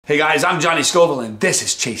Hey guys, I'm Johnny Scoville and this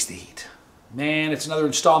is Chase the Heat. Man, it's another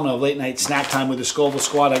installment of Late Night Snack Time with the Scoville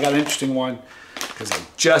Squad. I got an interesting one because I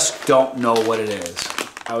just don't know what it is.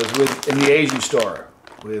 I was in the Asian store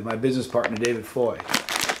with my business partner David Foy.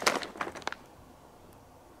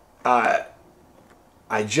 I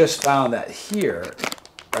just found that here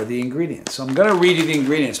are the ingredients. So I'm going to read you the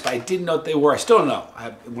ingredients, but I didn't know what they were. I still don't know.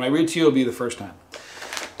 When I read to you, it'll be the first time.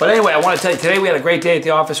 But anyway, I want to tell you, today we had a great day at the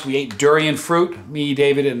office. We ate durian fruit, me,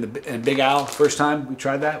 David, and Big Al. First time we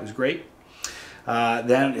tried that. It was great.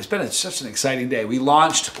 Then it's been such an exciting day. We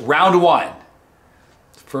launched round one.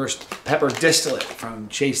 First pepper distillate from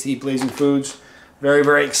Chase the Heat Blazing Foods. Very,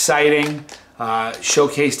 very exciting.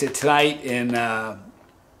 Showcased it tonight in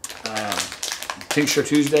Tincture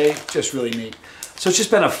Tuesday. Just really neat. So it's just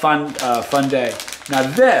been a fun day. Now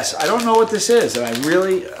this, I don't know what this is, and I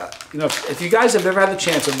really, you know, if you guys have ever had the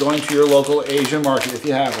chance of going to your local Asian market, if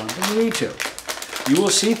you have one, then you need to. You will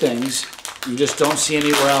see things you just don't see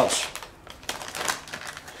anywhere else.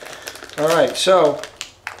 All right, so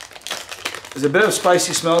there's a bit of a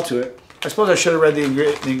spicy smell to it. I suppose I should have read the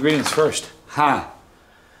ingredients first.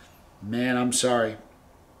 Man, I'm sorry.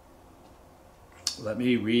 Let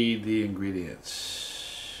me read the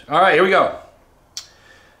ingredients. All right, here we go.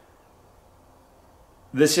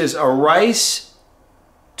 This is a Rice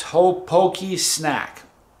Topokki Snack.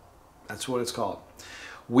 That's what it's called.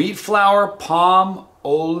 Wheat flour, palm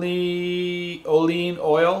olein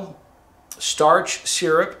oil, starch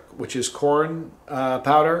syrup, which is corn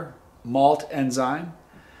powder, malt enzyme.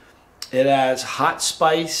 It has hot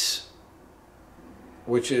spice,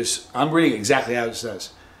 which is, I'm reading exactly how it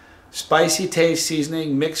says. Spicy taste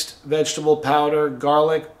seasoning, mixed vegetable powder,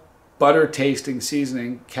 garlic, butter tasting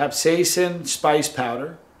seasoning, capsaicin spice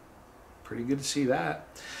powder. Pretty good to see that.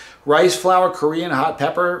 Rice flour, Korean hot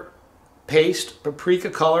pepper paste, paprika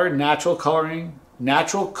color, natural coloring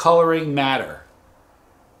matter.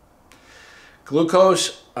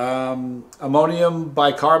 Glucose, ammonium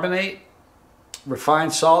bicarbonate,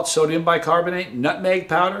 refined salt, sodium bicarbonate, nutmeg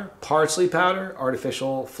powder, parsley powder,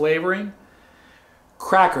 artificial flavoring,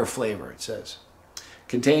 cracker flavor, it says.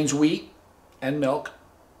 Contains wheat and milk.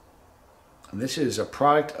 And this is a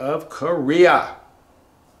product of Korea.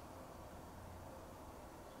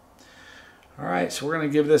 All right, so we're going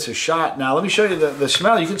to give this a shot. Now, let me show you the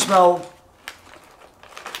smell. You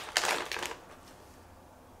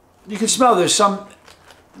can smell there's something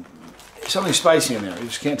spicy in there. You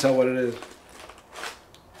just can't tell what it is.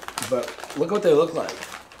 But look what they look like.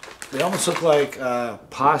 They almost look like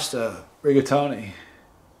pasta rigatoni.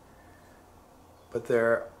 But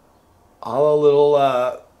they're all a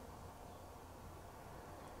little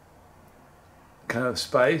kind of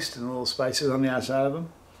spiced and little spices on the outside of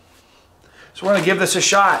them. So we're going to give this a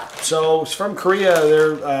shot. So it's from Korea.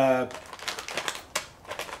 They're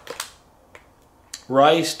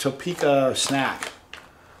Rice Topokki Snack.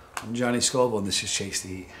 I'm Johnny Scoville and this is Chase the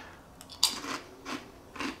Heat.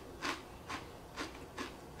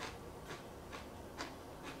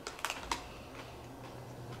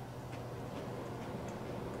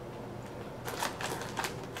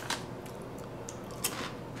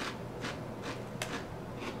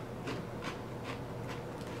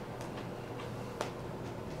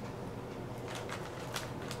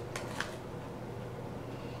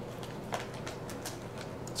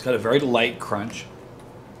 It's got a very light crunch.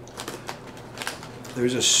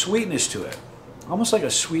 There's a sweetness to it. Almost like a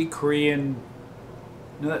sweet Korean,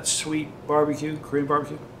 you know that sweet barbecue, Korean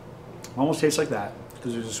barbecue? Almost tastes like that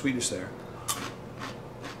because there's a sweetness there.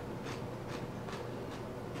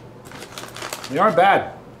 They aren't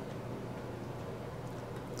bad.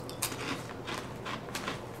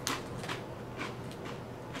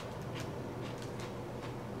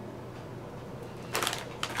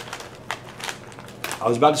 I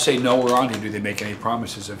was about to say nowhere on here do they make any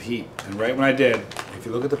promises of heat. And right when I did, if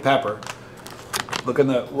you look at the pepper, look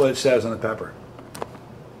at what it says on the pepper.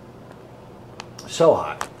 So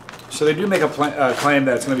hot. So they do make a claim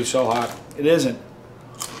that it's going to be so hot. It isn't.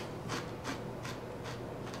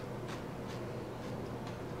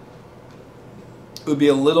 It would be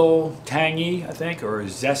a little tangy, I think, or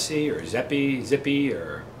zesty, or zippy,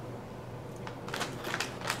 or...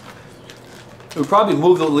 It would probably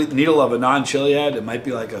move the needle of a non-chili head. It might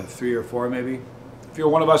be like a 3 or 4 maybe. If you're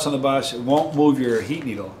one of us on the bus, it won't move your heat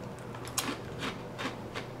needle.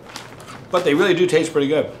 But they really do taste pretty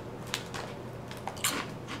good.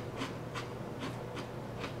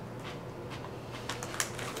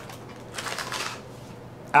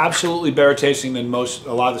 Absolutely better tasting than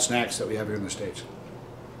a lot of the snacks that we have here in the States.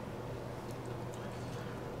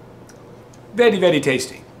 Very, very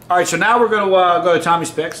tasty. All right, so now we're going to go to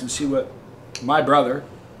Tommy's Picks and see what my brother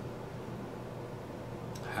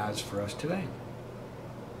has for us today.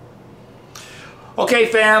 Okay,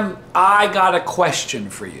 fam, I got a question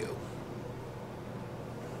for you.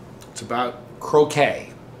 It's about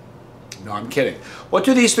croquet. No, I'm kidding. What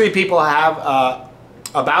do these three people have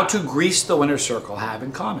about to grease the winner's circle have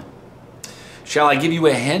in common? Shall I give you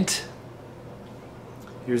a hint?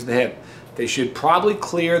 Here's the hint. They should probably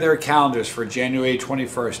clear their calendars for January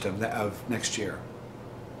 21st of next year.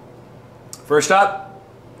 First up,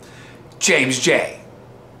 James J.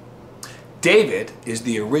 David is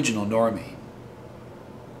the original normie.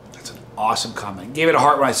 That's an awesome comment. Gave it a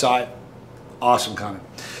heart when I saw it. Awesome comment.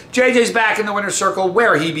 JJ's back in the winner's circle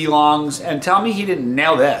where he belongs, and tell me he didn't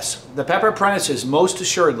nail this. The Pepper Apprentice is most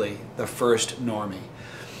assuredly the first normie.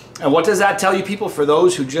 And what does that tell you, people, for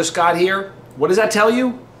those who just got here? What does that tell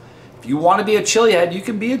you? If you want to be a chili head, you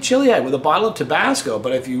can be a chili head with a bottle of Tabasco.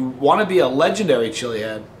 But if you want to be a legendary chili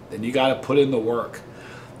head, then you got to put in the work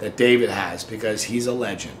that David has, because he's a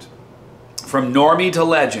legend. From normie to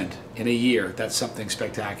legend in a year, that's something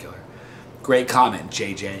spectacular. Great comment,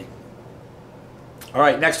 JJ. All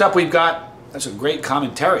right, next up we've got, that's a great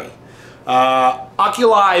commentary.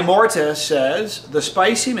 Oculi Mortis says, the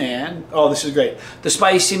spicy man, oh, this is great. The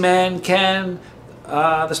spicy man can,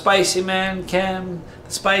 the spicy man can,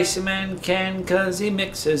 the spicy man can, cause he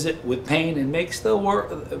mixes it with pain and makes the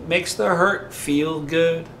hurt feel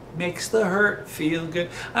good. Makes the hurt feel good.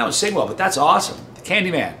 I don't sing well, but that's awesome. The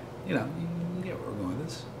Candyman, you know, you get where we're going with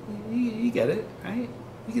this. You get it, right?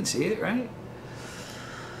 You can see it, right?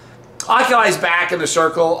 Oculi's back in the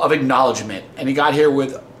circle of acknowledgement, and he got here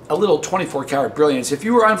with a little 24-karat brilliance. If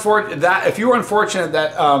you were unfortunate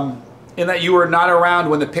that in that you were not around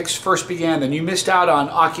when the picks first began, then you missed out on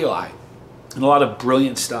Oculi and a lot of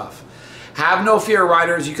brilliant stuff. Have no fear,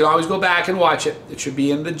 riders. You can always go back and watch it. It should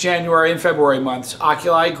be in the January and February months.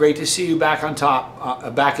 Oculi, great to see you back on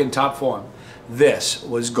top, back in top form. This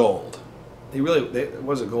was gold. It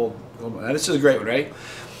was a gold one. This is a great one, right?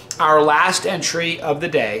 Our last entry of the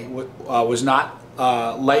day was not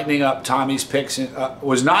lighting up Tommy's picks.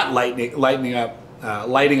 Lighting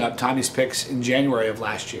up Tommy's picks in January of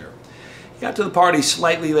last year. He got to the party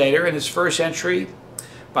slightly later, and his first entry,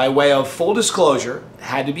 by way of full disclosure,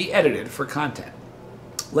 had to be edited for content.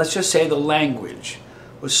 Let's just say the language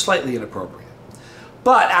was slightly inappropriate.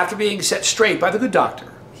 But after being set straight by the good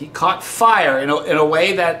doctor, he caught fire in a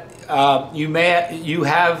way that hold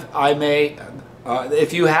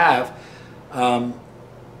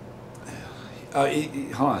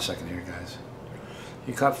on a second here, guys.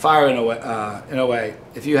 He caught fire in a way.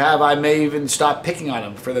 If you have, I may even stop picking on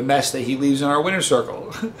him for the mess that he leaves in our winner's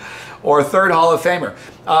circle. Or a third Hall of Famer.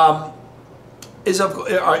 Is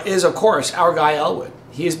of course our guy Elwood.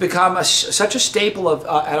 He has become such a staple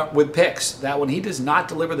of with picks that when he does not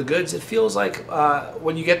deliver the goods, it feels like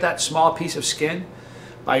when you get that small piece of skin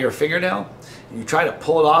by your fingernail, and you try to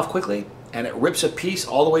pull it off quickly, and it rips a piece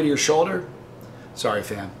all the way to your shoulder. Sorry,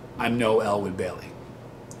 fam. I'm no Elwood Bailey.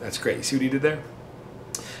 That's great. You see what he did there?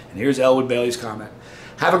 And here's Elwood Bailey's comment.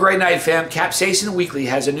 Have a great night, fam. Capsaicin Weekly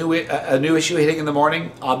has a new issue hitting in the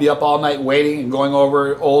morning. I'll be up all night waiting and going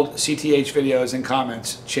over old CTH videos and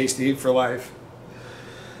comments. Chase the heat for life.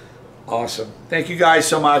 Awesome. Thank you guys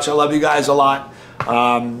so much. I love you guys a lot.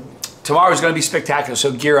 Tomorrow's going to be spectacular,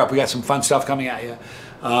 so gear up. We got some fun stuff coming at you.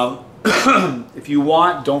 If you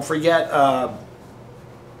want, don't forget about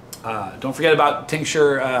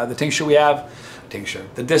tincture. The tincture we have,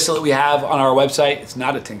 the distillate we have on our website. It's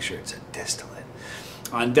not a tincture; it's a distillate.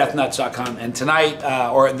 On deathnuts.com. And tonight,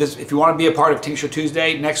 if you want to be a part of Tincture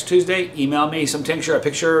Tuesday, next Tuesday, email me some tincture, a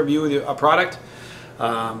picture of you with a product,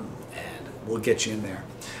 and we'll get you in there.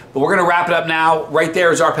 But we're going to wrap it up now. Right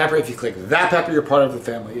there is our pepper. If you click that pepper, you're part of the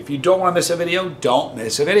family. If you don't want to miss a video, don't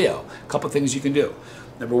miss a video. A couple things you can do.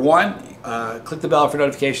 Number one, click the bell for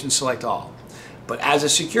notifications, select all. But as a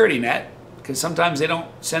security net, because sometimes they don't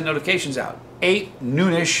send notifications out, 8,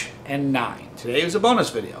 noonish, and 9. Today was a bonus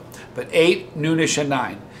video, but 8, noonish, and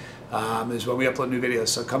 9 is when we upload new videos.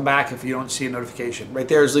 So come back if you don't see a notification. Right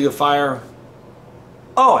there is League of Fire.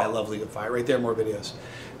 Oh, I love League of Fire. Right there, more videos.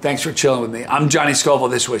 Thanks for chilling with me. I'm Johnny Scoville.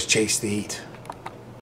 This was Chase the Heat.